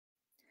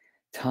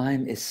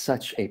Time is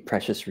such a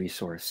precious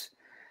resource,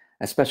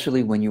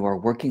 especially when you are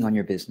working on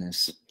your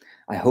business.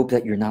 I hope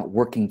that you're not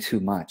working too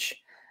much.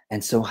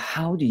 And so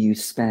how do you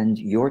spend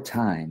your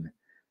time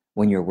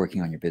when you're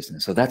working on your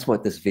business? So that's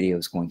what this video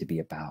is going to be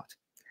about.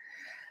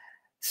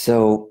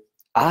 So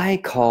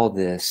I call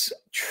this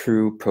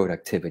true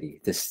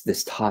productivity,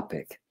 this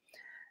topic.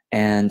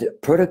 And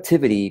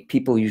productivity,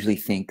 people usually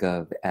think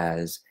of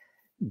as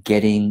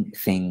getting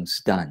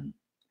things done.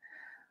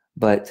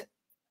 But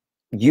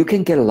you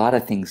can get a lot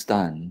of things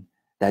done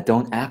that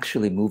don't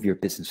actually move your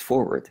business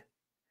forward.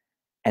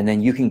 And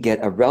then you can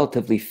get a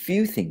relatively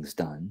few things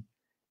done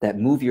that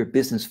move your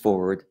business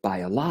forward by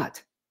a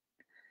lot.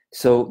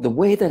 So the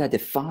way that I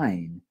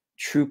define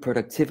true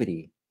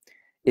productivity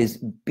is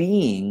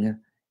being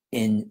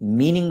in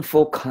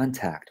meaningful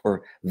contact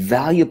or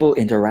valuable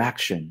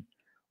interaction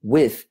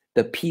with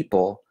the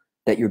people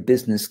that your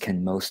business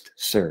can most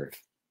serve,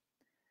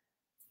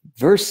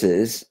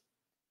 versus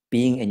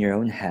being in your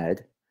own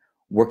head,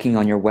 working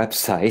on your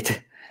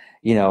website,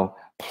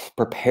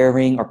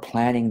 preparing or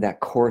planning that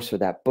course or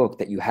that book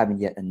that you haven't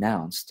yet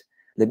announced.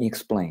 Let me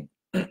explain.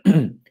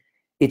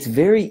 It's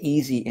very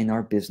easy in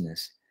our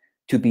business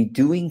to be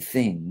doing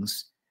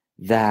things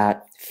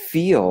that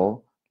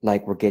feel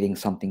like we're getting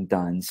something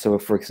done. So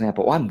for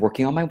example, I'm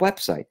working on my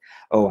website.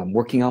 Oh, I'm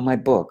working on my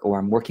book, or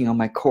I'm working on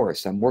my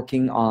course. I'm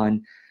working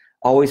on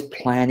always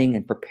planning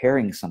and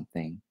preparing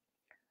something.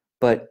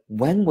 But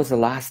when was the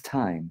last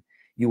time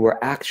you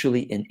were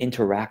actually in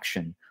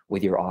interaction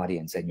with your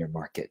audience and your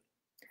market?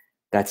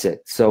 That's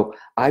it. So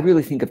I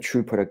really think of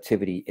true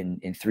productivity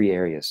in three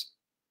areas.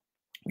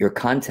 Your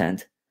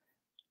content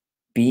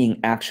being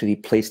actually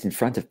placed in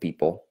front of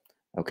people,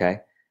 okay?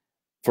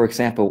 For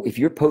example, if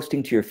you're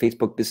posting to your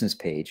Facebook business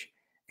page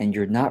and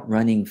you're not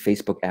running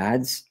Facebook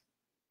ads,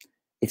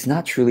 it's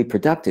not truly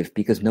productive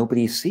because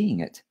nobody's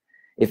seeing it.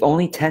 If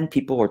only 10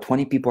 people or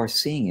 20 people are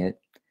seeing it,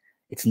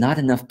 it's not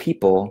enough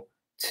people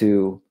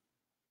to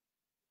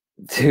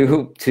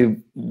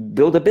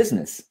build a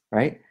business,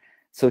 right?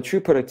 So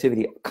true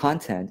productivity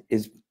content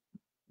is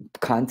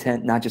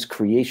content, not just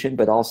creation,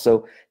 but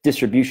also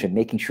distribution,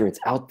 making sure it's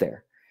out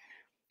there.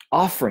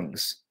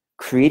 Offerings,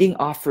 creating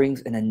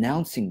offerings and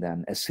announcing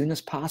them as soon as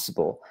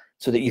possible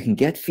so that you can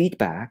get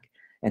feedback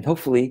and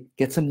hopefully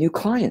get some new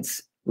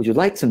clients. Would you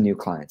like some new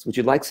clients? Would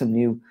you like some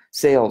new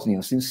sales, some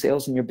new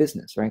sales in your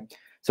business, right?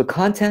 So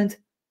content,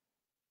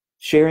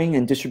 sharing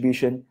and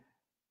distribution,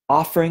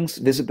 offerings,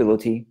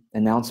 visibility,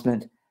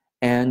 announcement,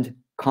 and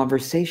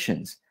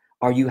conversations.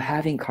 Are you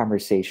having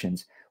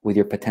conversations with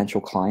your potential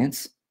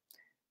clients?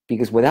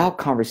 Because without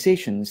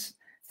conversations,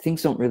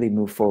 things don't really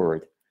move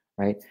forward,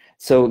 right?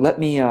 So let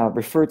me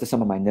refer to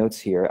some of my notes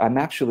here. I'm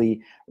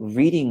actually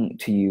reading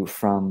to you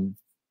from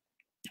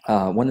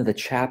one of the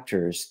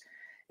chapters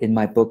in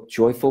my book,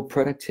 Joyful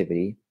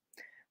Productivity,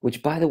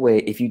 which, by the way,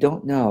 if you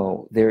don't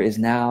know, there is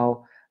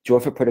now,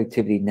 Joyful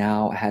Productivity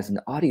now has an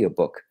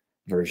audiobook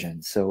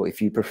version. So if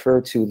you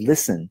prefer to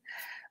listen,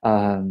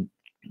 I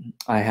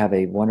have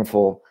a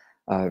wonderful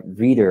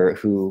reader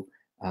who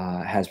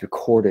has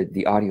recorded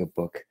the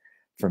audiobook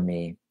for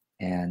me,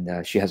 and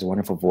she has a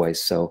wonderful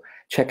voice. So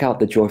check out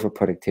the Joyful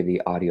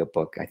Productivity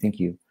audiobook. I think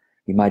you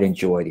might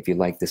enjoy it if you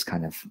like this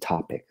kind of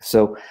topic.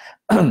 So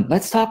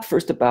let's talk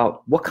first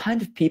about what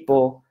kind of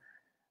people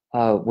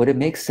would it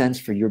make sense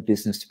for your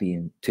business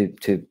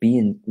to be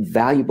in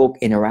valuable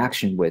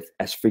interaction with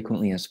as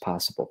frequently as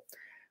possible.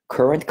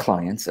 Current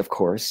clients, of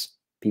course,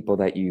 people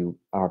that you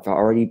have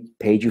already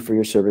paid you for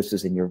your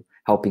services and you're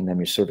helping them,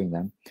 you're serving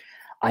them.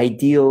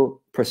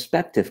 Ideal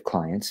prospective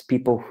clients,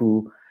 people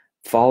who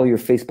follow your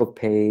Facebook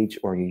page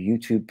or your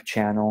YouTube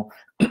channel,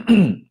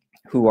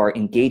 who are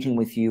engaging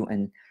with you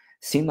and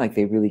seem like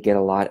they really get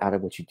a lot out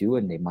of what you do,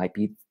 and they might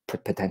be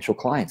potential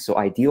clients. So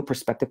ideal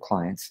prospective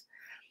clients.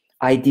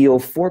 Ideal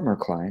former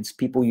clients,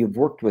 people you've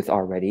worked with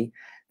already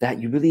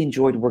that you really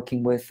enjoyed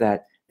working with,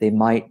 that they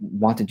might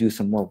want to do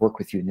some more work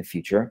with you in the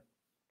future.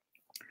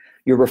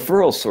 Your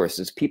referral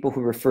sources, people who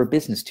refer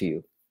business to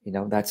you.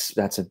 That's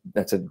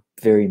a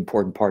very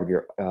important part of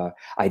your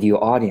ideal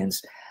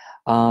audience.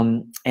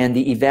 And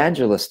the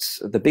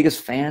evangelists, the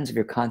biggest fans of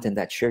your content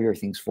that share your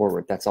things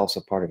forward, that's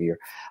also part of your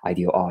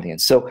ideal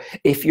audience. So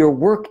if your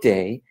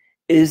workday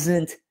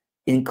isn't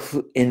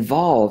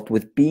involved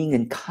with being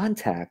in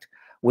contact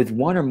with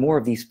one or more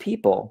of these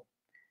people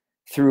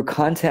through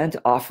content,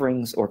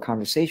 offerings, or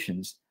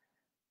conversations,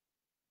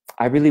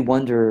 I really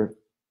wonder,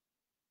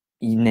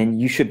 and then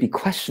you should be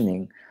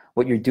questioning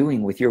what you're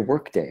doing with your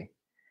workday.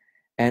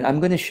 And I'm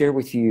going to share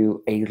with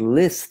you a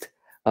list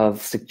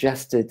of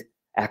suggested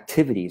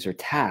activities or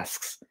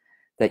tasks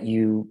that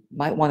you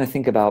might want to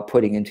think about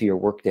putting into your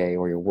workday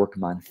or your work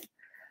month.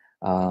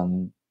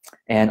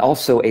 And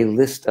also a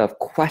list of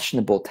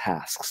questionable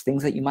tasks,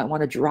 things that you might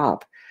want to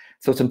drop.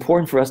 So it's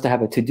important for us to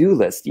have a to-do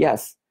list,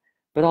 yes,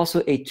 but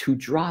also a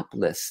to-drop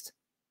list.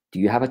 Do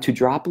you have a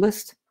to-drop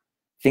list?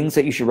 Things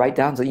that you should write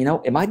down. So,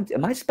 am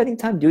I spending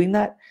time doing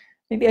that?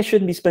 Maybe I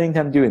shouldn't be spending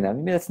time doing that.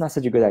 Maybe that's not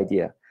such a good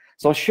idea.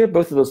 So I'll share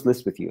both of those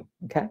lists with you,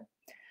 okay?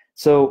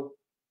 So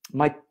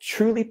my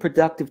truly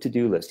productive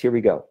to-do list, here we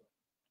go.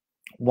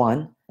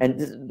 One,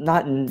 and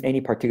not in any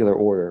particular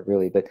order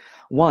really, but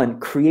one,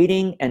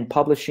 creating and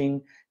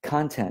publishing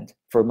content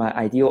for my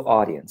ideal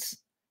audience,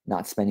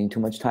 not spending too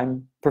much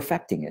time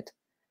perfecting it.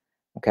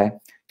 Okay.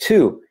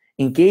 Two,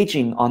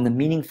 engaging on the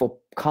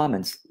meaningful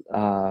comments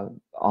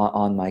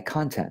on my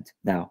content.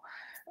 Now,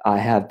 I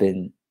have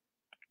been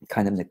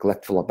kind of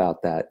neglectful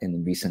about that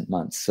in recent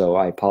months, so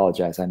I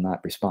apologize. I'm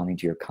not responding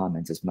to your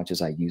comments as much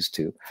as I used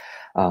to.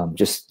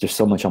 Just there's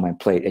so much on my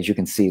plate. As you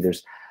can see,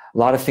 there's a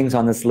lot of things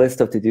on this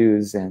list of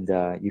to-dos, and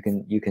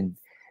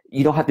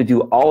you don't have to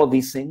do all of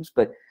these things,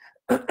 but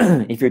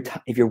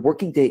if your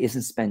working day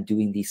isn't spent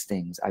doing these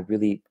things,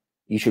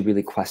 you should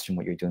really question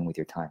what you're doing with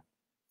your time.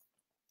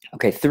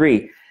 Okay,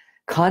 three,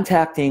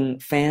 contacting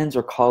fans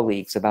or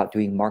colleagues about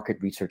doing market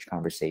research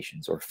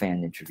conversations or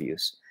fan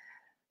interviews.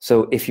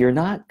 So if you're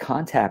not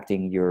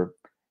contacting your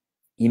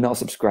email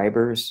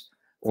subscribers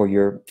or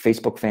your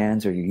Facebook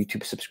fans or your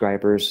YouTube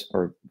subscribers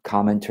or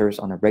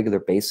commenters on a regular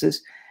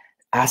basis,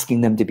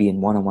 asking them to be in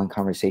one-on-one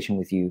conversation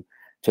with you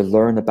to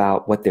learn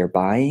about what they're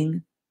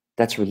buying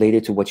that's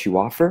related to what you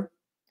offer,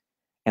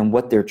 and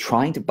what they're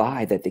trying to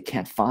buy that they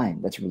can't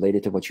find that's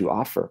related to what you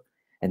offer.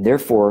 And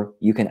therefore,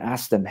 you can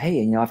ask them,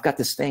 hey, I've got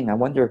this thing. I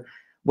wonder,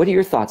 what are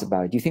your thoughts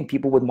about it? Do you think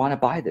people would want to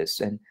buy this?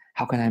 And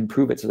how can I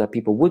improve it so that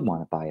people would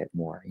want to buy it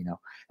more?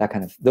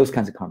 Those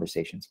kinds of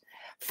conversations.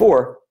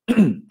 Four,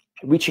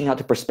 reaching out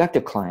to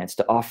prospective clients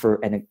to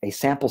offer a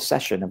sample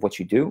session of what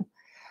you do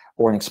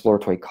or an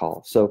exploratory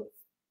call. So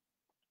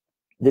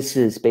this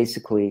is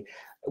basically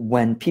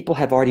when people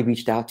have already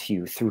reached out to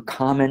you through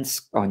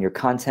comments on your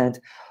content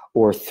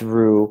or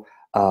through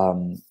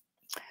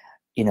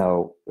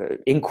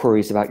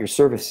inquiries about your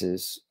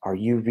services. Are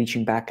you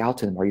reaching back out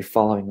to them? Are you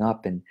following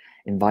up and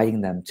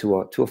inviting them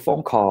to a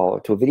phone call or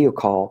to a video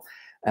call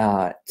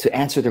to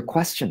answer their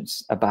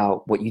questions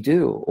about what you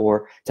do,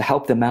 or to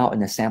help them out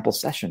in a sample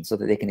session so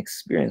that they can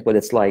experience what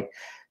it's like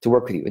to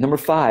work with you? And number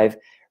five,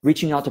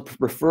 reaching out to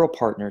referral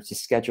partners to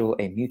schedule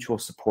a mutual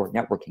support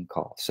networking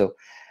call. So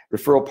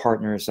referral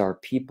partners are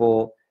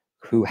people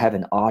who have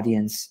an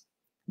audience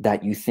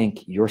that you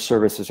think your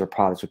services or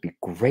products would be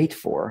great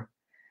for,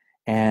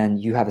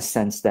 and you have a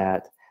sense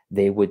that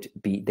they would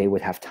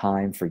have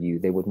time for you.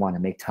 They would want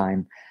to make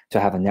time to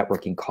have a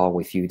networking call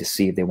with you to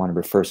see if they want to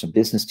refer some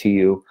business to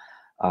you,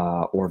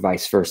 or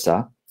vice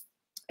versa.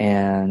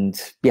 And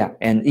yeah,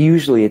 and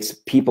usually it's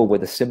people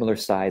with a similar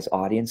size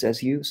audience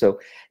as you. So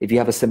if you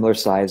have a similar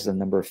size, the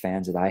number of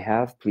fans that I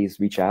have, please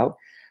reach out.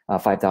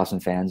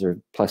 5,000 fans,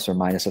 or plus or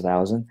minus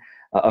 1,000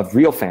 of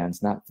real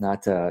fans,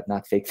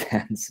 not fake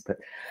fans,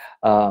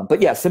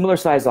 but yeah, similar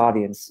size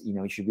audience.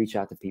 You should reach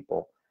out to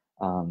people.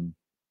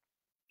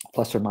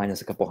 Plus or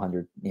minus a couple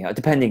hundred,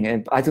 depending.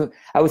 And I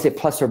would say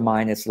plus or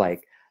minus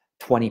like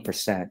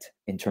 20%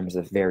 in terms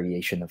of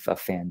variation of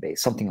fan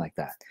base, something like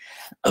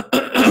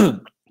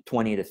that.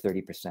 20 to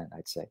 30%,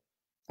 I'd say.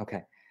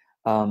 Okay.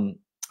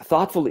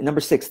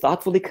 Number six,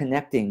 thoughtfully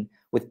connecting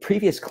with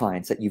previous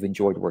clients that you've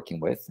enjoyed working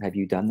with. Have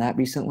you done that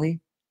recently?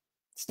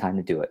 It's time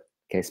to do it.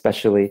 Okay.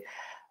 Especially,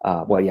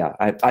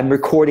 I'm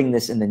recording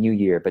this in the new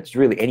year, but it's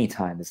really any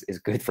time is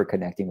good for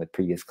connecting with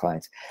previous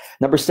clients.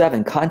 Number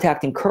seven,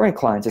 contacting current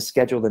clients to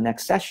schedule the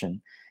next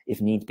session if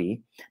need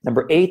be.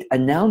 Number eight,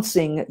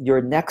 announcing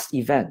your next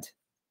event,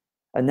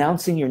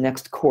 announcing your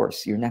next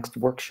course, your next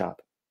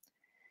workshop.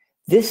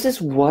 This is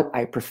what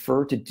I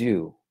prefer to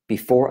do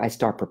before I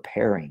start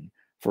preparing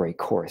for a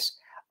course.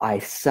 I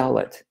sell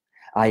it.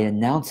 I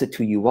announce it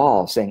to you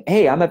all saying,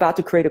 hey, I'm about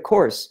to create a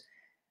course.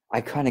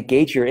 I kind of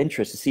gauge your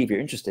interest to see if you're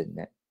interested in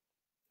it.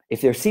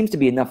 If there seems to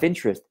be enough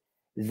interest,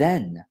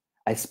 then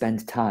I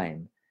spend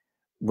time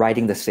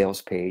writing the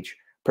sales page,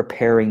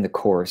 preparing the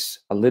course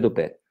a little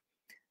bit.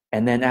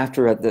 And then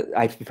after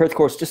I prepare the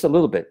course just a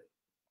little bit,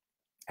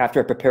 after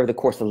I prepare the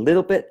course a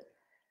little bit,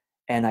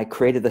 and I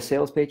created the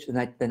sales page,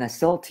 then I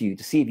sell it to you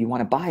to see if you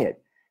want to buy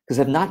it. Because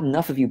if not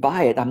enough of you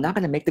buy it, I'm not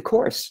going to make the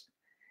course.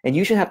 And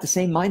you should have the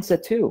same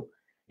mindset too.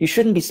 You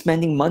shouldn't be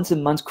spending months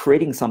and months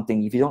creating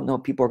something if you don't know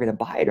if people are going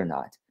to buy it or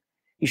not.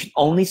 You should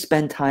only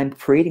spend time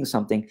creating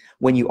something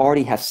when you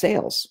already have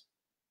sales.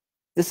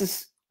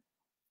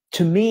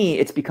 To me,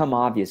 it's become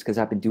obvious because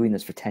I've been doing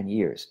this for 10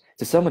 years.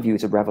 To some of you,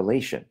 it's a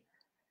revelation.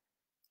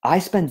 I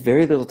spend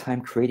very little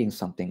time creating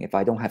something if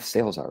I don't have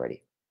sales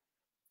already.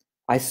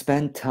 I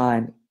spend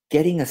time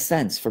getting a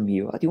sense from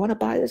you. Do you want to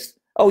buy this?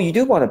 Oh, you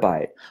do want to buy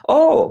it.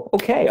 Oh,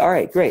 okay. All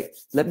right, great.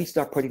 Let me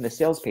start putting the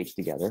sales page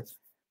together.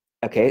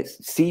 Okay,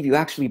 see if you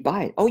actually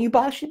buy it. Oh, you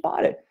actually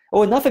bought it.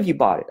 Oh, enough of you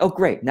bought it. Oh,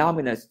 great. Now I'm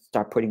going to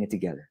start putting it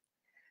together.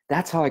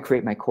 That's how I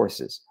create my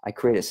courses. I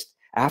create it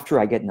after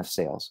I get enough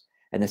sales,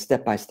 and then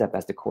step by step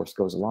as the course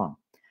goes along.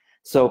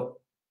 So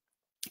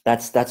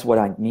that's what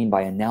I mean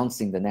by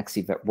announcing the next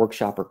event,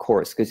 workshop, or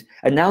course. Because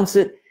announce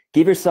it,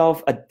 give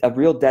yourself a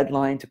real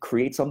deadline to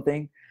create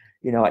something,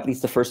 at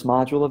least the first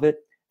module of it.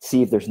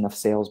 See if there's enough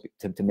sales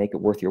to make it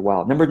worth your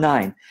while. Number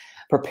 9,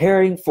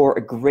 preparing for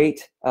a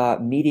great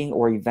meeting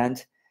or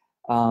event.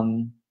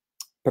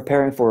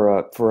 Preparing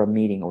for a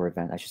meeting or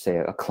event, I should say,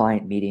 a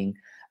client meeting.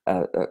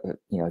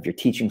 If you're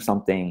teaching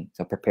something,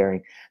 so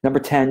preparing. Number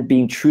 10,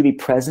 being truly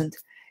present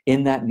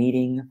in that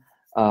meeting.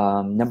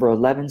 Number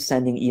 11,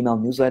 sending email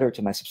newsletter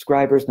to my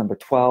subscribers. Number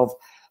 12,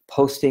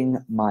 posting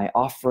my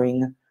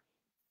offering.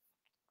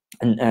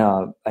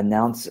 And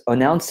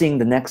announcing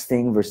the next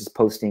thing versus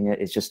posting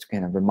it is just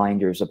kind of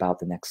reminders about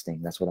the next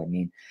thing. That's what I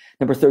mean.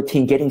 Number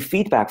 13, getting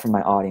feedback from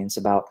my audience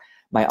about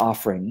my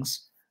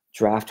offerings,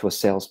 draft to a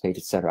sales page,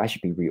 etc. I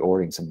should be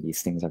reordering some of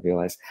these things, I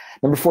realized.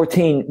 Number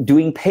 14,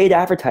 doing paid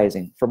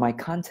advertising for my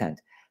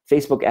content.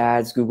 Facebook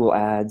ads, Google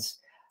ads.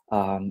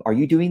 Are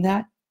you doing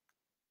that?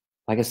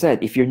 Like I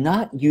said, if you're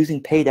not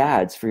using paid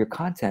ads for your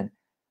content,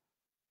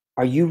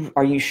 are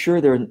you sure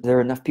there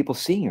are enough people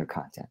seeing your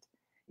content?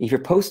 If you're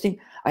posting,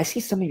 I see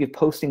some of you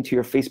posting to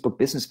your Facebook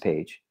business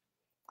page,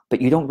 but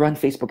you don't run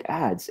Facebook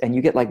ads and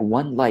you get like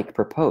 1 like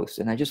per post.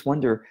 And I just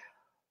wonder,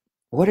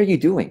 what are you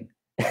doing?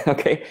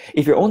 Okay.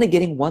 If you're only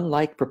getting 1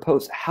 like per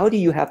post, how do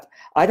you have,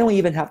 I don't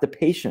even have the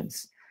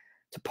patience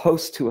to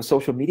post to a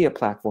social media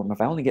platform.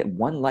 If I only get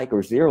 1 like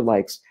or 0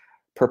 likes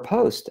per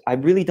post, I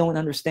really don't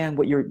understand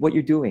what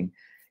you're doing.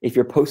 If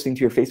you're posting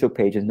to your Facebook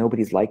page and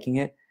nobody's liking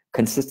it,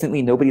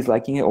 consistently nobody's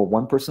liking it, or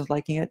 1 person's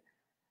liking it,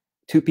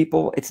 2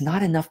 people, it's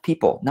not enough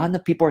people. Not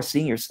enough people are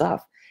seeing your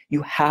stuff.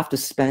 You have to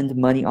spend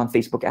money on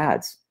Facebook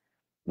ads.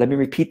 Let me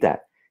repeat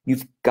that.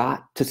 You've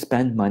got to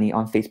spend money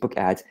on Facebook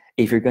ads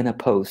if you're going to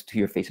post to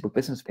your Facebook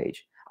business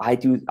page.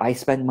 I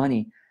spend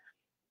money,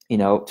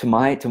 to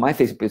my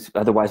Facebook,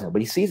 otherwise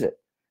nobody sees it,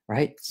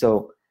 right?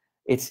 So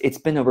it's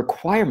been a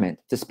requirement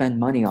to spend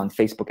money on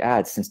Facebook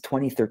ads since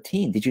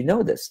 2013. Did you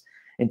know this?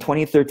 In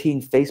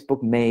 2013,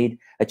 Facebook made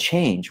a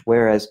change,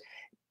 whereas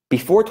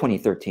before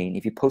 2013,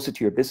 if you post it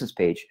to your business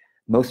page,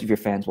 most of your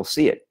fans will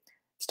see it.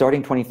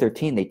 Starting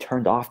 2013, they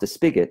turned off the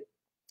spigot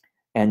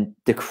and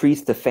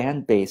decreased the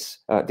fan base,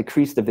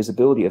 decreased the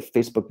visibility of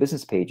Facebook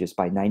business pages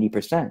by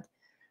 90%.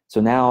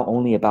 So now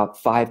only about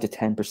 5 to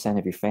 10%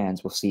 of your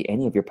fans will see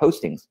any of your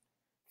postings.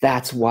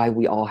 That's why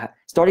we all have,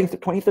 starting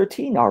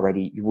 2013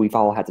 already, we've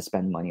all had to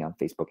spend money on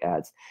Facebook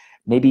ads.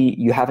 Maybe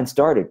you haven't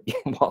started.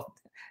 Well,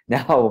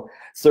 now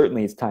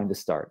certainly it's time to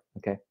start,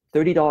 okay?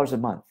 $30 a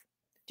month.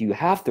 Do you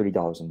have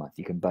 $30 a month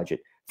you can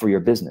budget for your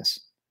business?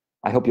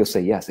 I hope you'll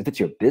say yes. If it's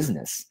your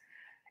business,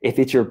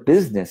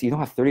 you don't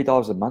have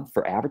 $30 a month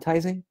for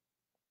advertising?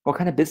 What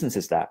kind of business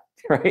is that,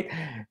 right?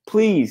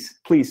 Please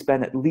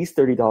spend at least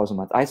 $30 a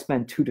month. I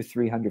spend $200 to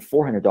 $300,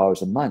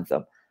 $400 a month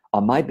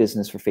on my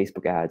business for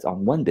Facebook ads,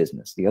 on one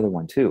business, the other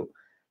one too.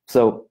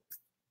 So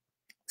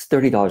it's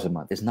 $30 a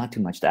month. It's not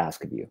too much to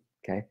ask of you,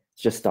 okay?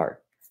 Just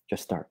start.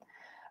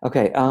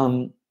 Okay,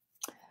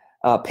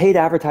 paid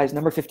advertising,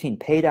 number 15,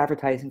 paid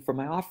advertising for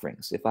my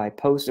offerings. If I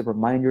post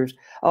reminders,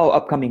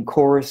 upcoming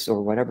course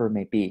or whatever it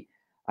may be,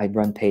 I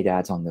run paid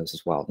ads on those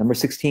as well. Number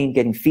 16,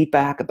 getting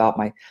feedback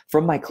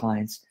from my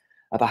clients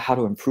about how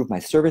to improve my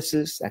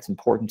services. That's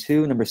important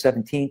too. Number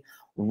 17,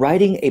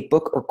 writing a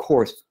book or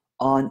course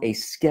on a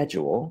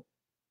schedule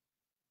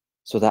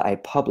so that I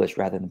publish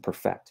rather than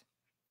perfect.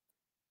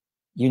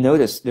 You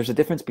notice there's a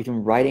difference between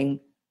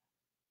writing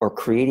or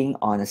creating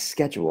on a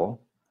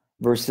schedule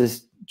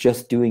versus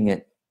just doing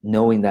it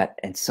knowing that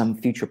at some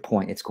future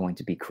point it's going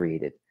to be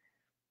created.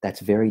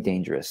 That's very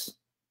dangerous.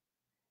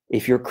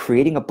 If you're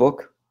creating a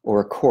book or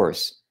a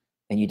course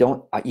and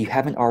you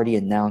haven't already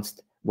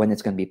announced when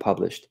it's going to be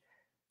published,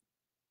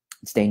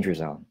 it's danger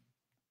zone,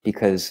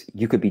 because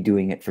you could be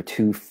doing it for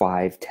 2,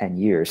 5, 10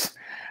 years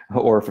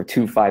or for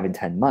 2, 5, and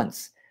 10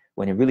 months,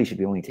 when it really should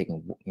be only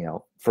taking,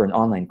 for an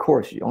online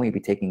course, it should only be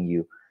taking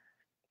you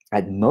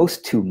at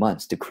most 2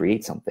 months to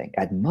create something,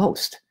 at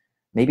most.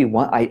 Maybe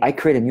one. I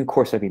create a new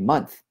course every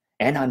month,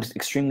 and I'm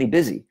extremely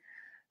busy.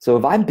 So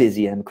if I'm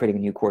busy and I'm creating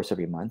a new course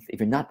every month, if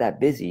you're not that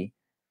busy,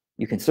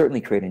 you can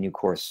certainly create a new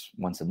course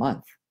once a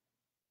month,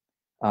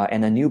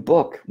 and a new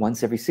book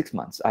once every 6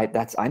 months.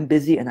 I'm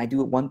busy and I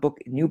do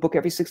new book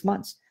every 6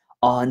 months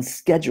on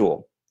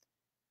schedule.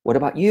 What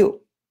about you?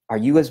 Are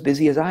you as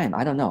busy as I am?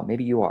 I don't know.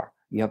 Maybe you are.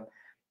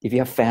 If you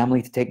have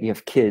family to take, you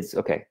have kids.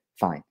 Okay,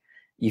 fine.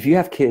 If you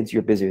have kids,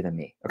 you're busier than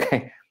me.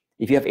 Okay.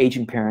 If you have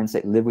aging parents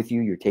that live with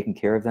you, you're taking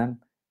care of them,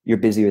 you're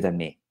busier than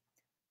me.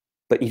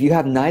 But if you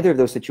have neither of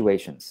those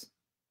situations,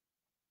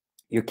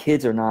 your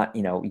kids are not,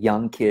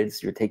 young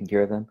kids, you're taking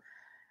care of them,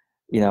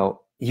 you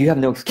have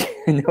no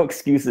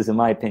excuses, in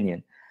my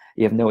opinion.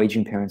 You have no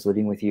aging parents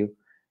living with you.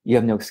 You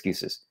have no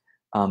excuses.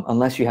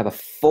 Unless you have a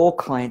full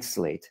client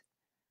slate,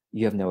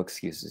 you have no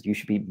excuses. You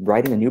should be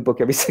writing a new book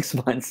every 6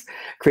 months,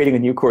 creating a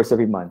new course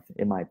every month,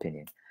 in my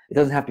opinion. It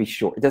doesn't have to be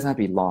short. It doesn't have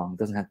to be long. It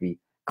doesn't have to be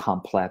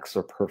complex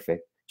or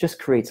perfect. Just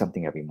create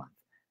something every month.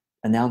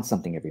 Announce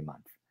something every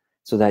month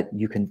so that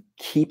you can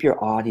keep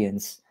your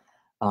audience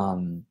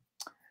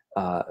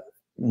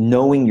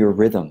knowing your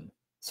rhythm,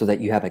 so that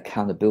you have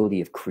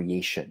accountability of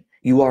creation.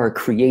 You are a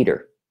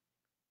creator.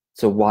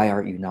 So why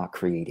aren't you not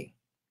creating,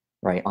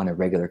 right, on a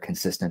regular,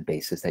 consistent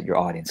basis that your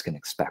audience can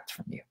expect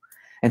from you?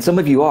 And some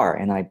of you are,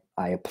 and I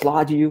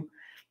applaud you,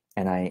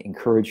 and I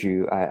encourage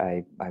you.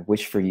 I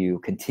wish for you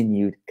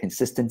continued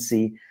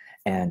consistency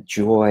and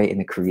joy in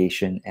the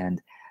creation,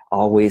 and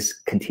always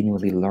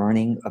continually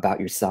learning about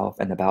yourself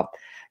and about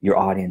your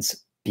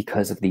audience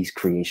because of these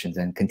creations,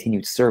 and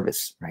continued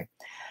service, right?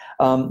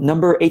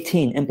 Number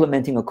 18,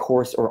 implementing a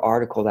course or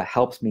article that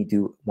helps me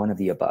do one of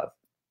the above.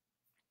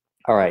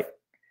 All right.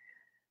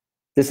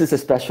 This is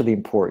especially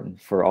important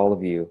for all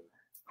of you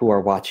who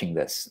are watching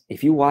this.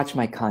 If you watch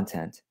my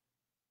content,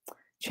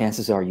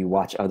 chances are you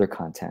watch other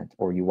content,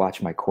 or you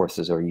watch my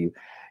courses, or you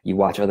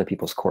watch other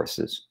people's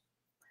courses.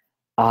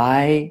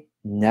 I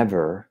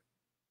never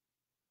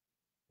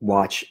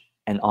watch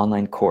an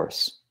online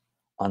course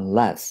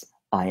unless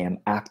I am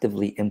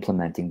actively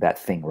implementing that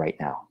thing right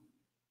now.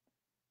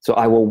 So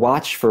I will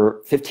watch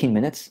for 15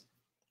 minutes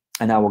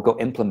and I will go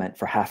implement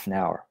for half an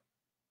hour.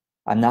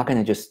 I'm not going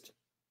to just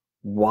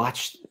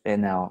watch.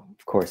 And now,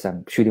 of course,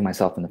 I'm shooting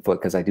myself in the foot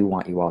because I do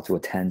want you all to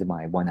attend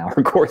my 1 hour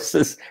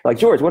courses. Like,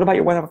 George, what about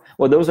your 1 hour?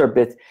 Well, those are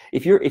bits.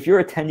 If you're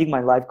attending my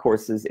live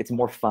courses, it's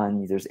more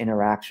fun. There's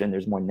interaction.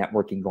 There's more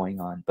networking going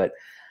on. But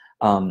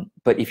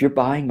if you're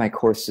buying my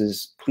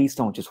courses, please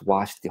don't just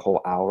watch the whole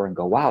hour and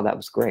go, wow, that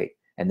was great,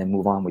 and then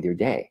move on with your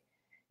day.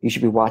 You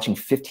should be watching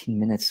 15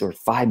 minutes or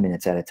 5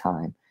 minutes at a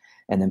time,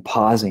 and then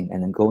pausing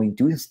and then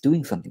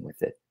doing something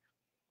with it.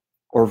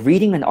 Or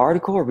reading an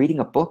article or reading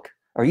a book.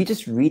 Are you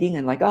just reading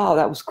and like, oh,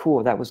 that was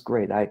cool, that was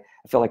great, I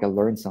felt like I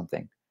learned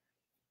something?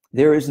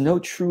 There is no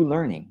true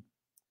learning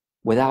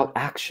without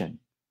action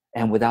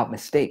and without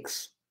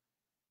mistakes.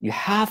 You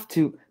have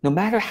to, no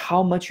matter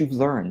how much you've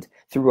learned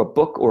through a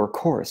book or a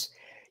course,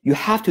 you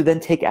have to then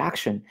take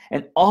action.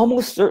 And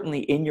almost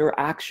certainly in your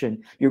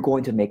action, you're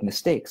going to make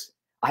mistakes.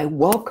 I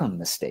welcome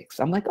mistakes.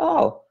 I'm like,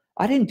 oh,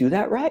 I didn't do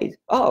that right.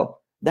 Oh,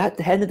 that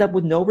ended up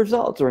with no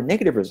results or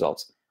negative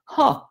results.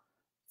 Huh.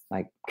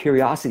 My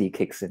curiosity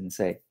kicks in and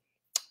say,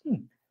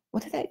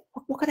 what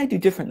could I do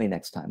differently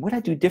next time? What could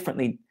I do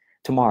differently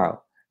tomorrow?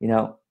 You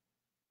know?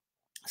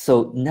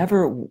 So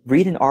never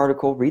read an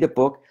article, read a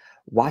book,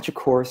 watch a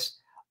course,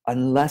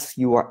 unless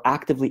you are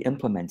actively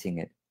implementing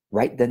it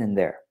right then and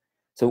there.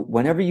 So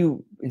whenever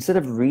you, instead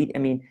of read, I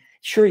mean,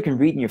 sure, you can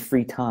read in your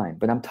free time,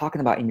 but I'm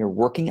talking about in your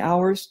working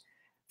hours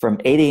from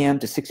 8 a.m.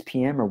 to 6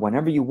 p.m. or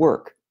whenever you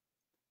work.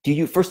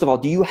 First of all,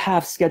 do you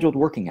have scheduled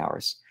working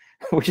hours?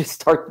 We'll just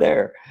start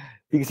there.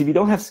 Because if you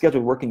don't have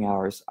scheduled working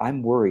hours,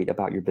 I'm worried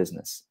about your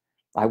business.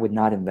 I would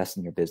not invest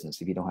in your business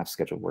if you don't have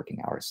scheduled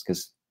working hours,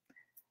 because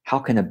how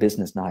can a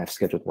business not have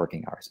scheduled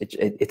working hours?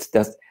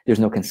 There's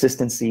no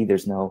consistency,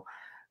 there's no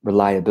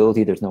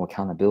reliability, there's no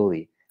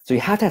accountability. So you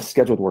have to have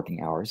scheduled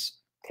working hours.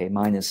 Okay,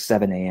 mine is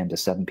 7 a.m. to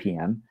 7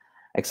 p.m.,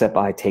 except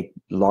I take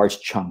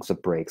large chunks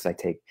of breaks. I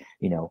take,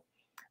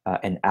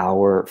 an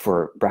hour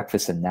for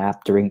breakfast and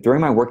nap during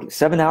my work.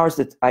 7 hours,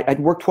 I'd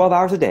work 12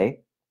 hours a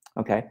day,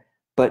 okay?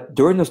 But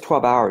during those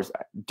 12 hours,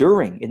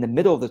 in the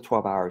middle of the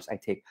 12 hours, I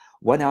take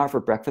 1 hour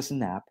for breakfast and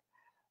nap.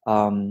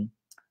 In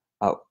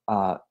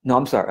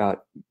the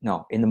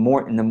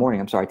morning,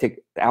 I'm sorry, I take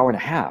an hour and a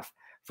half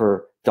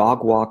for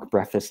dog walk,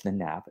 breakfast, and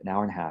nap, an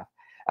hour and a half.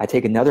 I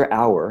take another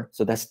hour,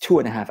 so that's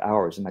 2.5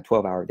 hours in my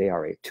 12-hour day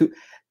already.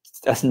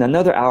 That's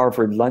another hour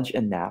for lunch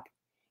and nap,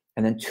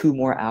 and then 2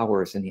 more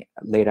hours in the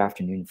late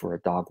afternoon for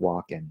a dog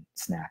walk and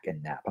snack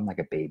and nap. I'm like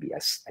a baby.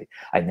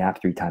 I nap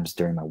 3 times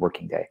during my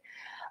working day.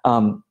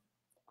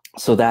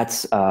 So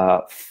that's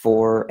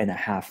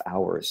 4.5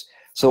 hours.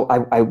 So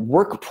I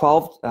work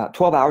 12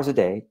 hours a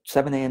day,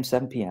 7 a.m.,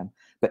 7 p.m.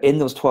 But in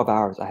those 12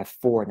 hours, I have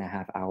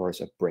 4.5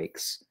 hours of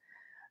breaks.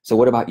 So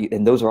what about you?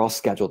 And those are all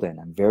scheduled in.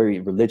 I'm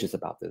very religious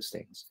about those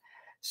things.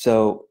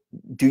 So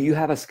do you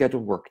have a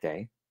scheduled work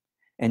day?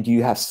 And do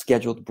you have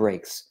scheduled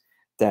breaks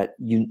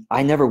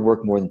I never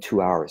work more than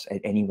 2 hours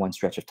at any one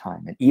stretch of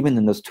time. And even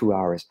in those 2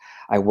 hours,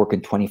 I work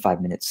in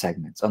 25-minute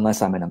segments,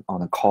 unless I'm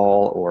on a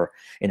call or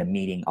in a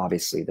meeting,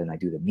 obviously, then I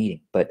do the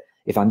meeting. But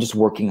if I'm just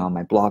working on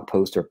my blog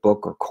post or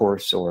book or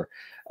course or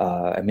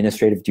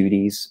administrative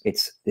duties,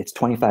 it's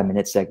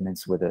 25-minute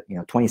segments with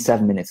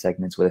 27-minute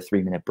segments with a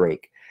 3-minute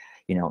break,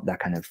 that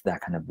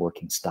kind of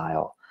working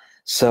style.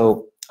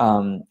 So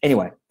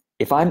anyway,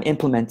 if I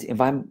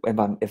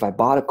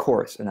bought a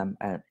course and I'm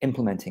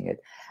implementing it,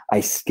 I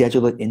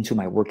schedule it into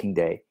my working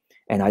day,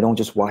 and I don't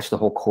just watch the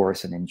whole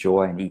course and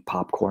enjoy and eat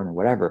popcorn or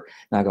whatever.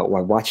 And I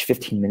watch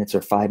 15 minutes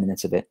or 5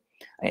 minutes of it.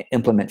 I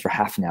implement for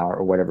half an hour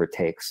or whatever it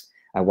takes.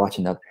 I watch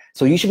another.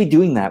 So you should be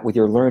doing that with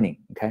your learning,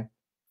 okay?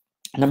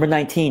 Number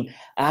 19,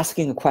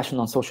 asking a question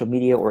on social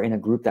media or in a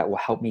group that will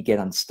help me get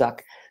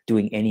unstuck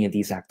doing any of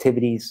these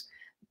activities.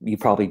 You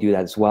probably do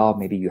that as well.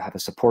 Maybe you have a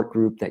support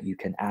group that you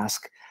can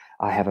ask.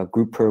 I have a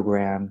group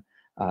program.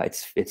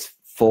 It's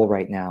full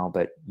right now,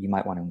 but you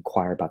might want to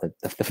inquire about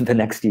the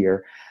next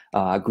year.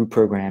 Group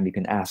program, you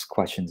can ask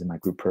questions in my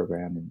group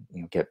program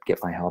and get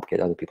my help, get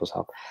other people's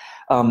help.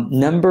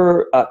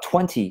 Number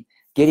 20,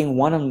 getting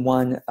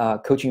one-on-one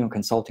coaching or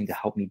consulting to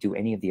help me do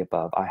any of the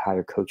above. I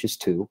hire coaches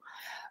too.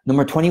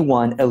 Number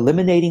 21,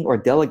 eliminating or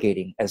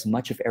delegating as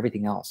much of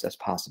everything else as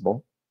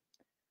possible.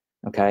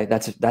 Okay,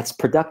 that's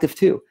productive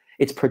too.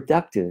 It's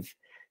productive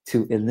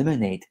to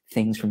eliminate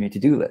things from your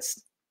to-do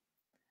list.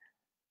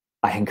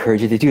 I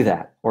encourage you to do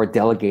that, or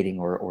delegating,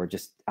 or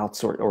just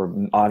outsource, or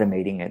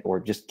automating it, or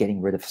just getting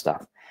rid of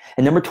stuff.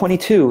 And number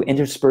 22,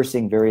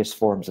 interspersing various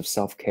forms of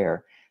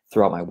self-care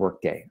throughout my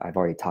workday. I've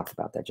already talked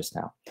about that just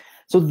now.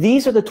 So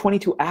these are the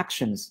 22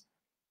 actions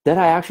that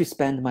I actually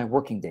spend my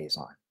working days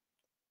on.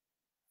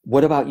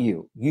 What about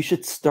you? You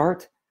should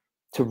start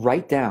to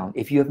write down,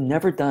 if you have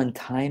never done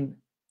time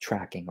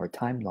tracking or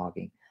time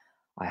logging,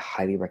 I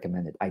highly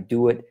recommend it. I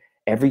do it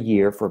every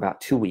year for about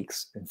 2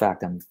 weeks. In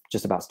fact, I'm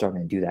just about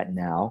starting to do that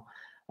now,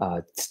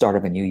 start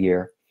of a new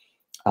year.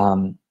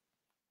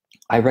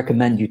 I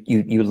recommend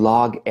you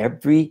log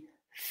every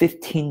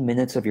 15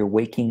 minutes of your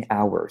waking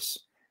hours.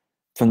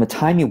 From the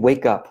time you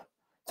wake up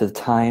to the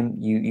time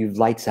you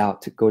lights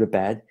out to go to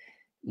bed,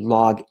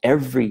 log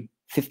every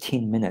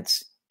 15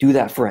 minutes. Do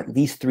that for at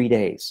least 3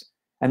 days.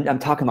 I'm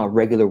talking about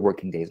regular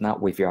working days, not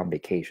if you're on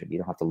vacation. You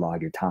don't have to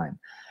log your time.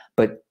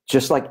 But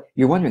just like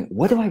you're wondering,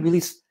 what do I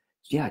really,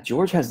 yeah,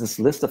 George has this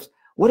list of,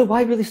 what do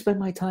I really spend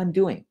my time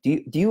doing?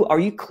 Are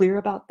you clear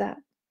about that?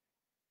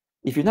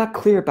 If you're not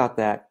clear about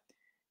that,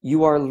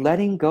 you are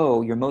letting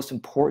go your most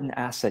important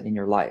asset in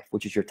your life,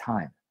 which is your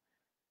time.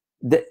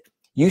 That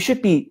you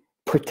should be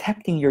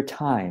protecting your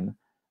time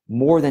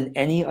more than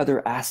any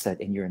other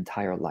asset in your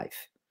entire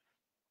life,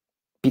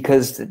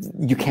 because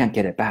you can't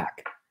get it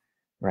back,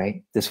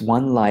 right? This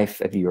one life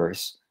of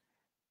yours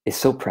is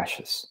so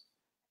precious.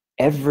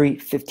 Every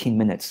 15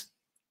 minutes,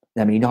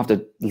 I mean, you don't have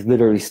to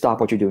literally stop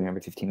what you're doing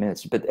every 15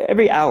 minutes, but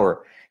every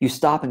hour you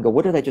stop and go,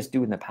 what did I just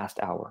do in the past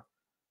hour?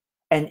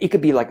 And it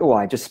could be like, oh,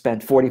 I just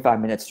spent 45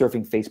 minutes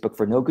surfing Facebook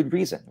for no good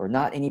reason, or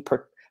not any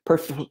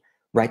perfect.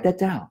 Write that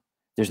down.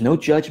 There's no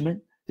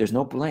judgment. There's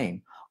no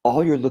blame.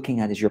 All you're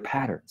looking at is your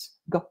patterns.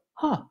 Go,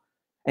 huh?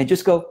 And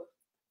just go,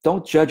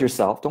 don't judge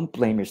yourself. Don't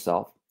blame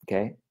yourself,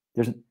 okay?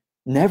 There's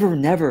never,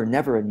 never,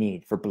 never a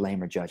need for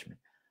blame or judgment.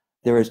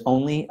 There is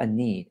only a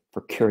need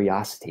for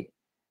curiosity.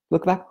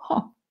 Look back,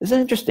 huh? Isn't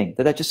it interesting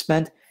that I just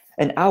spent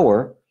an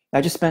hour,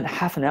 I just spent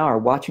half an hour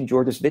watching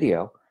George's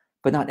video,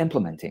 but not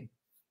implementing.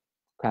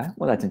 Okay,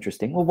 well, that's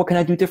interesting. Well, what can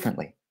I do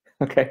differently?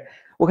 Okay,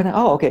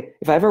 okay,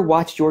 if I ever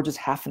watch George's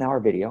half an hour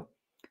video,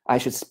 I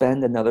should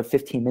spend another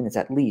 15 minutes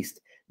at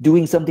least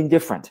doing something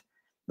different,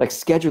 like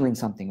scheduling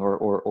something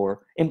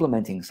or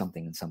implementing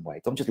something in some way.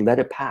 Don't just let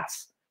it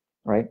pass,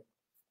 right?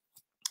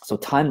 So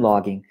time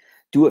logging,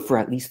 do it for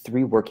at least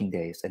 3 working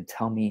days and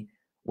tell me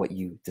what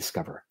you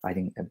discover. I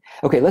think,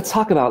 okay, let's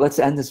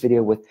end this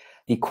video with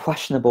the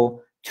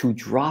questionable to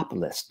drop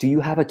list. Do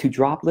you have a to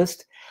drop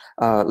list?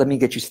 Let me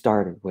get you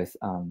started with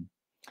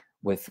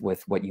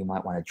what you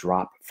might want to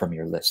drop from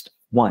your list.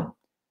 1,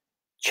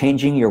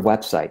 changing your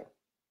website.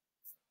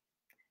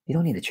 You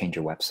don't need to change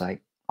your website,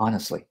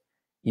 honestly.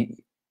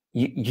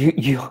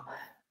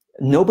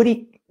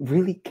 Nobody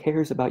really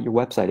cares about your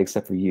website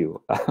except for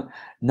you.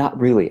 Not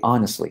really,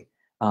 honestly.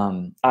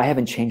 I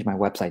haven't changed my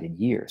website in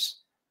years.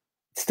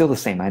 It's still the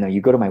same. I know you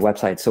go to my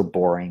website, it's so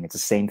boring. It's the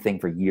same thing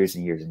for years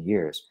and years and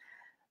years.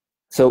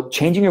 So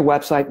changing your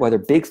website, whether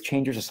big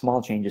changes or small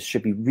changes,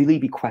 should really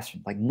be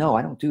questioned. Like, no,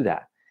 I don't do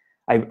that.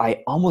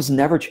 I almost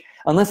never,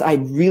 unless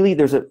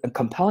there's a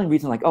compelling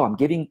reason, like, oh, I'm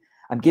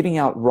giving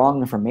out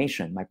wrong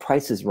information. My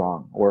price is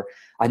wrong, or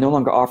I no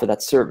longer offer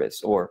that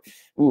service, or,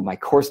 ooh, my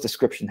course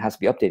description has to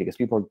be updated because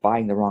people are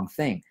buying the wrong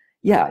thing.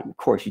 Yeah, of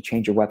course, you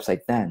change your website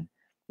then.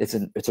 It's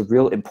a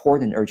real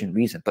important, urgent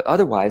reason. But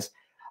otherwise,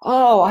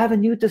 oh, I have a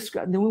new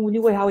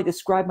way how I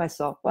describe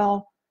myself.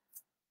 Well,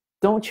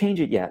 don't change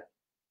it yet.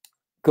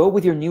 Go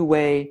with your new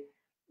way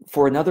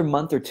for another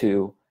month or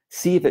 2.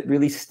 See if it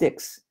really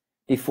sticks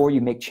before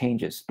you make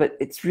changes. But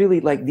it's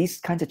really like these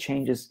kinds of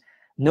changes,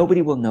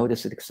 nobody will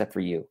notice it except for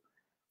you.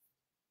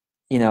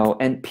 You know,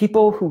 and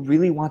people who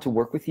really want to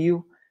work with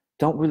you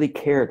don't really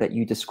care that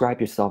you describe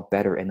yourself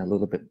better in a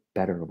little bit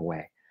better of a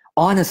way.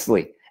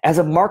 Honestly, as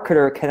a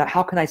marketer,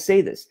 how can I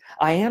say this?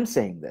 I am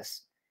saying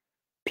this.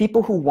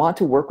 People who want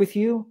to work with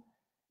you,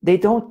 they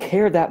don't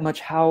care that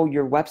much how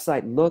your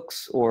website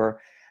looks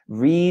or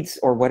reads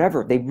or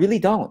whatever. They really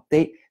don't.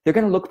 They're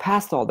going to look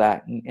past all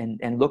that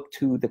and look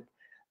to the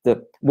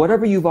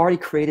whatever you've already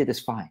created is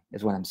fine,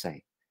 is what I'm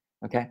saying.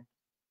 Okay?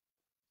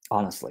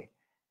 Honestly.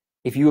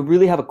 If you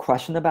really have a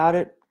question about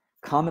it,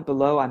 comment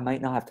below. I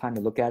might not have time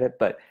to look at it,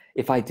 but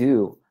if I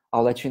do,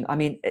 I'll let you know. I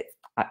mean,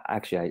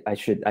 actually, I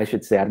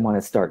should say I don't want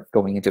to start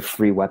going into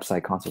free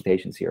website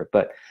consultations here,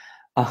 but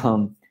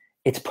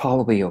it's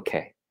probably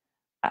okay.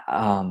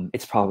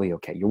 It's probably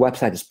okay. Your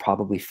website is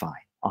probably fine,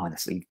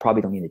 honestly. You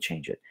probably don't need to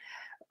change it.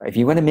 If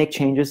you want to make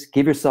changes,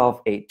 give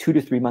yourself a 2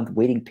 to 3 month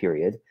waiting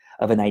period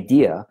of an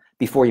idea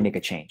before you make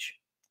a change.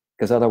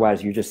 Because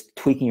otherwise you're just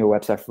tweaking your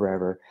website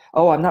forever.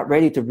 Oh, I'm not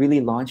ready to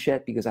really launch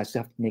yet because I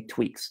still have to make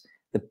tweaks.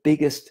 The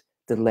biggest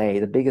delay,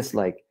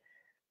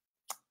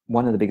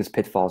 one of the biggest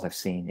pitfalls I've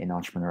seen in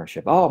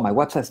entrepreneurship. Oh, my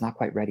website's not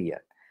quite ready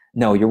yet.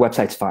 No, your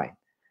website's fine.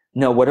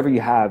 No, whatever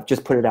you have,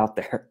 just put it out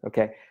there,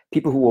 okay?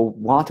 People who will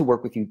want to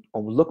work with you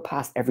will look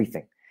past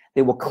everything.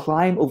 They will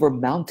climb over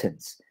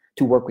mountains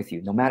to work with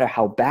you. No matter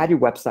how bad your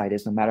website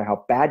is, no matter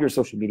how bad your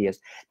social media is,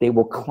 they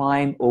will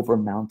climb over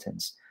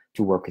mountains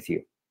to work with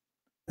you.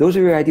 Those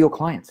are your ideal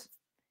clients.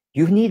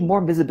 You need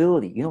more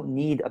visibility. You don't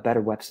need a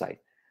better website,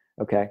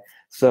 okay?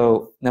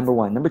 So number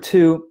 1. Number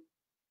 2,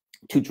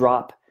 to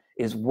drop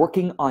is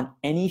working on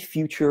any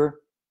future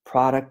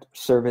product,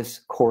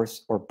 service,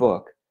 course, or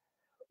book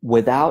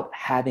without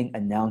having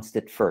announced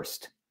it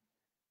first.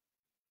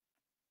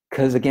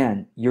 Because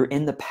again, you're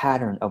in the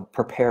pattern of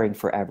preparing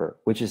forever,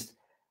 which is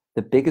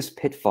the biggest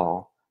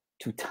pitfall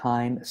to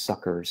time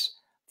suckers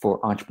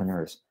for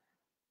entrepreneurs.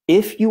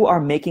 If you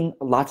are making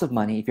lots of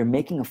money, if you're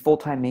making a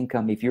full-time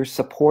income, if you're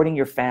supporting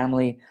your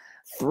family,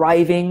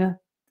 thriving,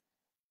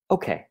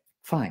 okay,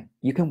 fine.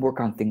 You can work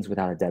on things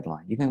without a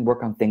deadline. You can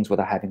work on things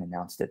without having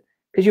announced it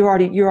because you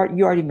already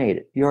made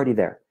it. You're already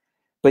there.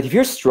 But if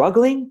you're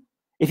struggling,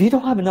 if you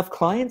don't have enough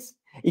clients,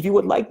 if you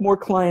would like more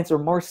clients or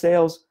more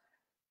sales,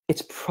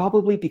 it's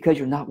probably because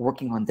you're not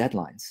working on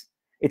deadlines.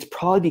 It's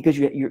probably because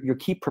you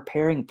keep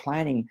preparing,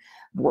 planning.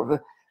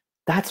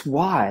 That's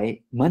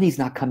why money's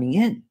not coming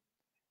in,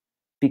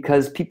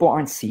 because people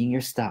aren't seeing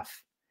your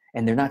stuff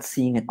and they're not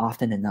seeing it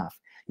often enough.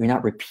 You're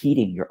not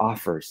repeating your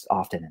offers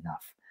often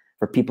enough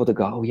for people to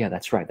go, oh yeah,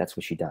 that's right, that's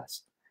what she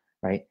does,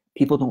 right?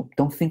 People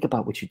don't think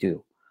about what you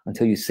do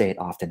until you say it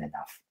often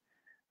enough,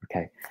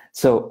 okay?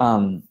 So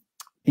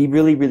be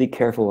really, really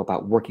careful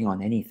about working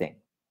on anything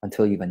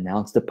until you've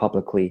announced it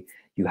publicly,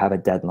 you have a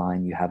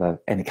deadline, you have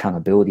an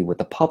accountability with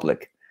the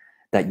public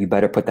that you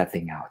better put that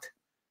thing out,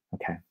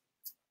 okay?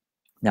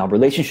 Now,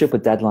 relationship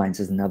with deadlines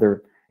is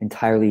another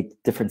entirely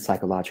different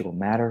psychological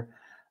matter.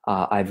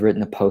 I've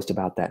written a post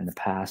about that in the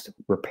past.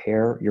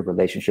 Repair your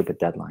relationship with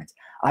deadlines.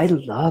 I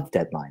love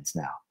deadlines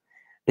now.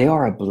 They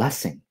are a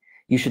blessing.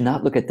 You should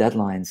not look at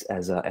deadlines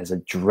as a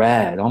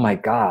dread. Oh my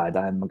God,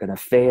 I'm gonna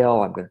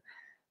fail.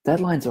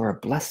 Deadlines are a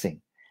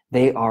blessing.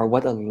 They are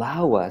what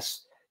allow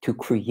us to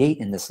create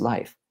in this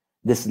life.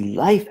 This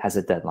life has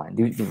a deadline.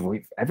 Have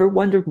you ever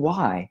wondered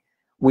why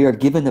we are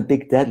given a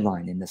big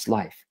deadline in this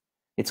life?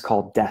 It's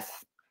called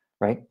death,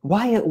 right?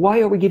 Why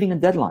are we giving a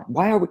deadline?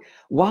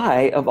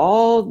 Why of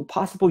all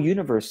possible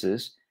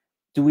universes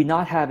do we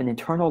not have an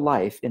eternal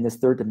life in this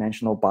third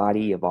dimensional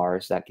body of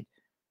ours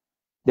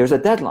there's a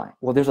deadline?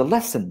 Well, there's a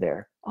lesson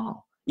there.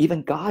 Oh,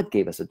 even God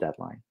gave us a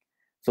deadline.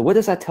 So what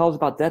does that tell us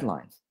about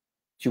deadlines?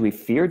 Should we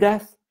fear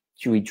death?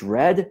 Should we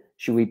dread?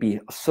 Should we be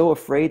so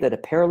afraid that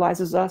it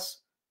paralyzes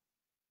us?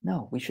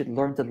 No, we should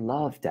learn to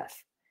love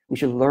death. We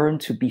should learn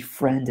to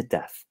befriend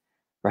death,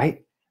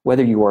 right?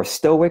 Whether you are a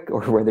Stoic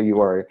or whether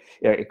you are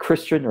a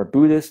Christian or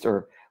Buddhist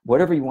or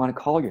whatever you want to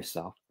call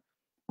yourself,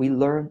 we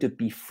learn to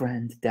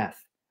befriend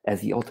death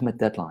as the ultimate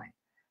deadline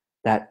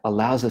that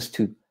allows us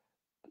to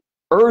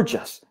urge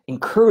us,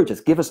 encourage us,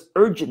 give us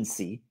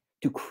urgency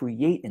to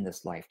create in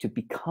this life, to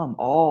become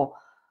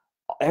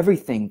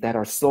everything that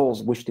our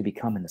souls wish to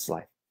become in this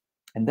life.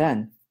 And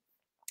then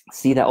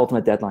see that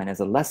ultimate deadline as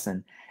a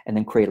lesson and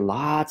then create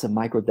lots of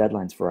micro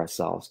deadlines for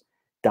ourselves.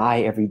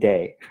 Die every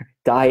day,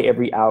 die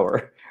every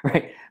hour,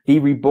 right? Be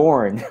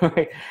reborn,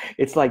 right?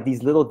 It's like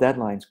these little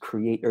deadlines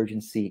create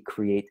urgency,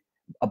 create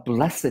a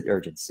blessed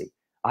urgency.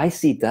 I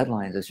see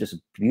deadlines as just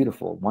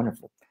beautiful,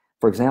 wonderful.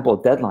 For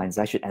example, deadlines,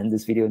 I should end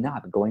this video now.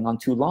 I've been going on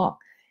too long.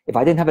 If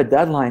I didn't have a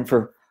deadline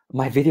for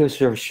my video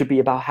service, should be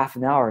about half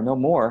an hour, no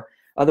more.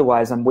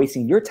 Otherwise, I'm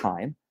wasting your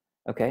time,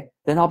 okay?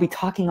 Then I'll be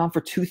talking on for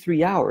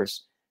 2-3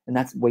 hours, and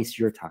that's waste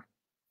your time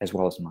as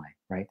well as mine,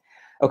 right?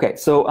 Okay,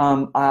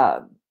 so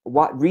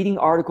reading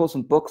articles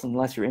and books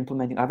unless you're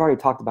implementing. I've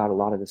already talked about a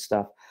lot of this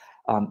stuff.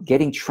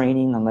 Getting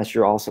training unless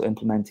you're also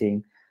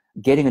implementing.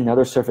 Getting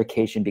another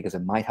certification because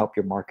it might help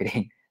your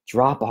marketing.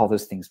 Drop all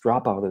those things.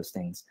 Drop all those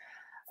things.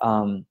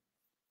 I'm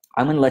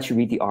going to let you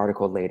read the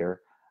article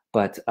later,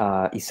 but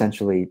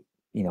essentially,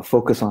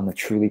 focus on the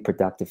truly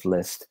productive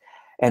list.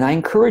 And I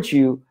encourage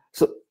you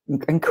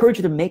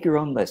to make your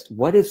own list.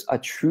 What is a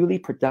truly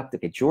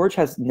productive? George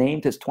has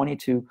named his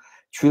 22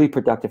 truly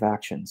productive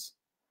actions.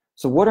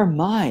 So what are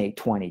my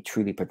 20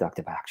 truly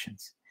productive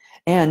actions?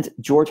 And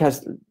George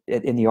has,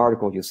 in the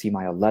article, you'll see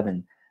my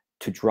 11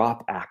 to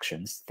drop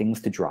actions,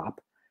 things to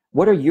drop.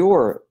 What are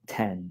your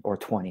 10 or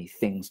 20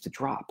 things to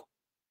drop?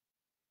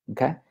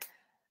 Okay?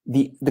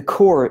 The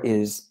core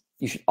is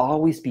you should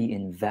always be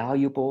in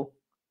valuable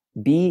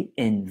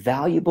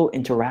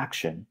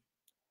interaction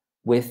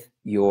with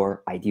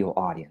your ideal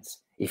audience.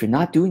 If you're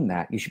not doing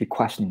that, you should be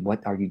questioning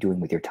what are you doing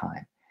with your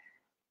time.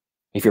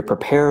 If you're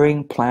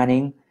preparing,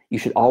 planning, you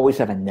should always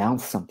have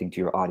announced something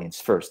to your audience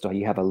first, so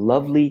you have a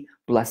lovely,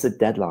 blessed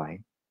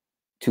deadline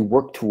to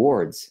work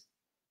towards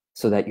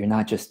so that you're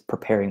not just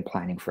preparing,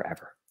 planning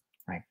forever,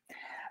 right?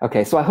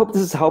 Okay, so I hope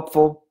this is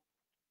helpful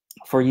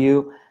for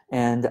you.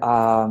 And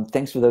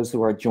thanks for those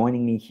who are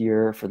joining me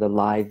here for the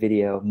live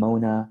video.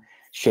 Mona,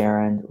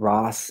 Sharon,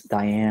 Ross,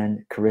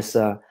 Diane,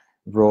 Carissa,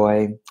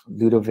 Roy,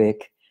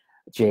 Ludovic,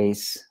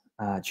 Jace,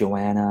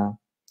 Joanna,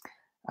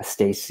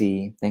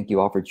 Stacy. Thank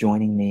you all for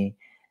joining me.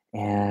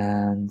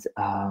 And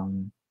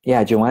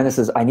yeah, Joanna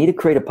says, I need to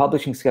create a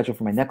publishing schedule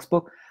for my next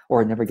book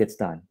or it never gets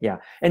done. Yeah,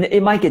 and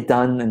it might get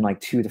done in like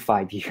 2 to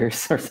 5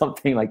 years or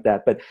something like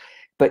that.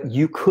 But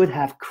you could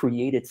have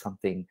created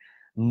something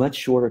much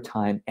shorter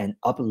time and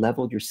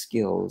up-leveled your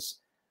skills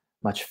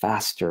much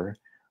faster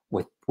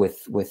with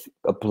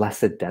a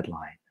blessed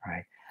deadline,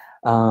 right?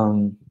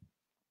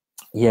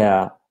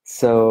 Yeah,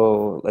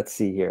 so let's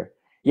see here.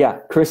 Yeah,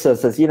 Krista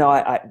says,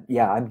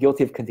 I'm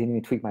guilty of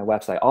continuing to tweak my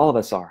website. All of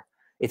us are.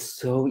 It's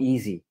so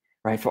easy.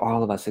 right? For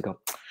all of us to go,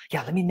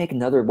 yeah, let me make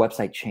another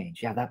website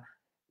change. Yeah,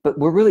 but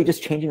we're really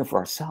just changing it for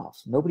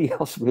ourselves. Nobody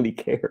else really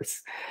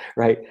cares,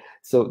 right?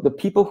 So the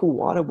people who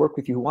want to work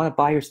with you, who want to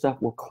buy your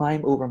stuff, will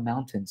climb over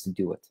mountains to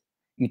do it.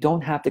 You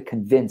don't have to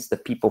convince the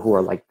people who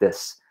are like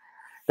this.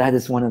 That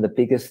is one of the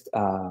biggest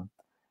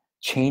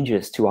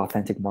changes to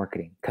authentic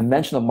marketing.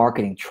 Conventional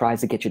marketing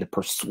tries to get you to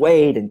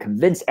persuade and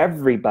convince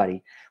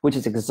everybody, which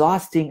is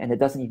exhausting, and it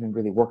doesn't even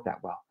really work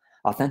that well.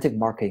 Authentic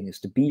marketing is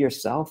to be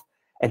yourself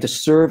and to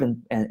serve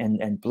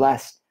and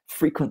bless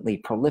frequently,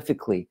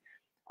 prolifically,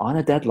 on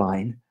a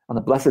deadline, on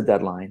a blessed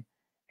deadline,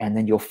 and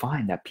then you'll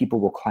find that people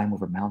will climb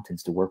over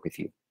mountains to work with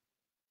you.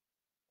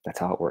 That's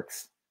how it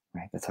works,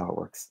 right? That's how it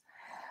works.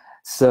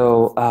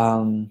 So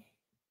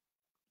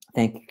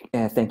thank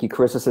you.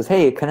 Carissa says,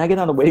 hey, can I get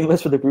on the waiting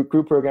list for the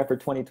group program for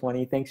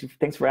 2020?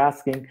 Thanks for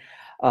asking.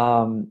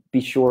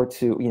 Be sure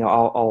to,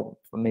 I'll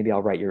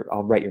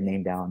write your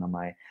name down on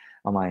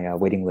my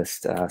waiting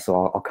list.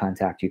 So I'll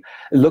contact you.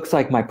 It looks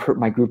like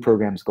my group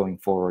programs going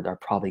forward are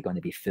probably going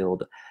to be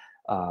filled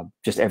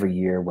just every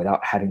year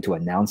without having to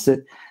announce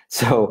it.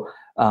 So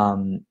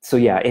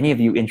yeah, any of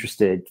you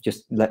interested,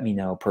 just let me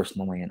know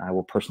personally, and I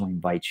will personally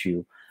invite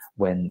you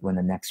when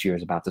the next year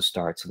is about to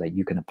start, so that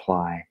you can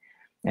apply.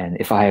 And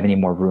if I have any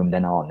more room,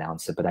 then I'll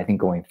announce it. But I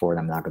think going forward,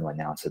 I'm not going to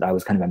announce it. I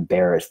was kind of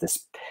embarrassed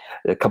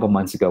a couple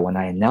months ago when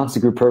I announced the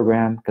group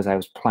program, because I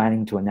was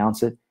planning to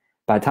announce it.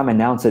 By the time I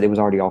announced it, it was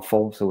already all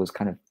full, so it was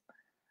kind of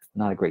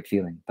not a great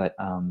feeling. But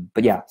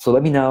yeah, so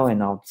let me know,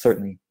 and I'll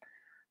certainly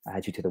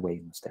add you to the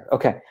waiting list there.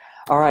 Okay,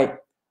 all right.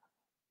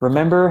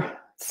 Remember,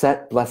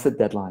 set blessed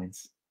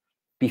deadlines.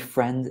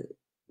 Befriend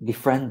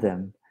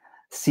them.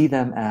 See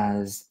them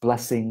as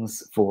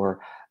blessings for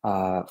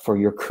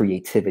your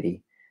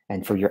creativity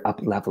and for your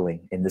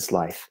up-leveling in this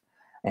life,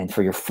 and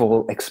for your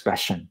full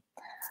expression,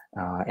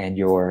 and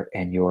your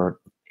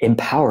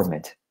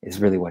empowerment is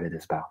really what it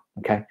is about.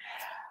 Okay,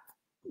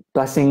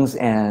 blessings,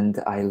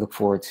 and I look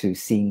forward to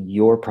seeing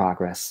your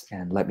progress,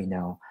 and let me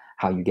know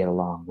how you get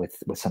along with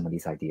some of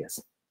these ideas.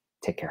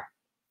 Take care.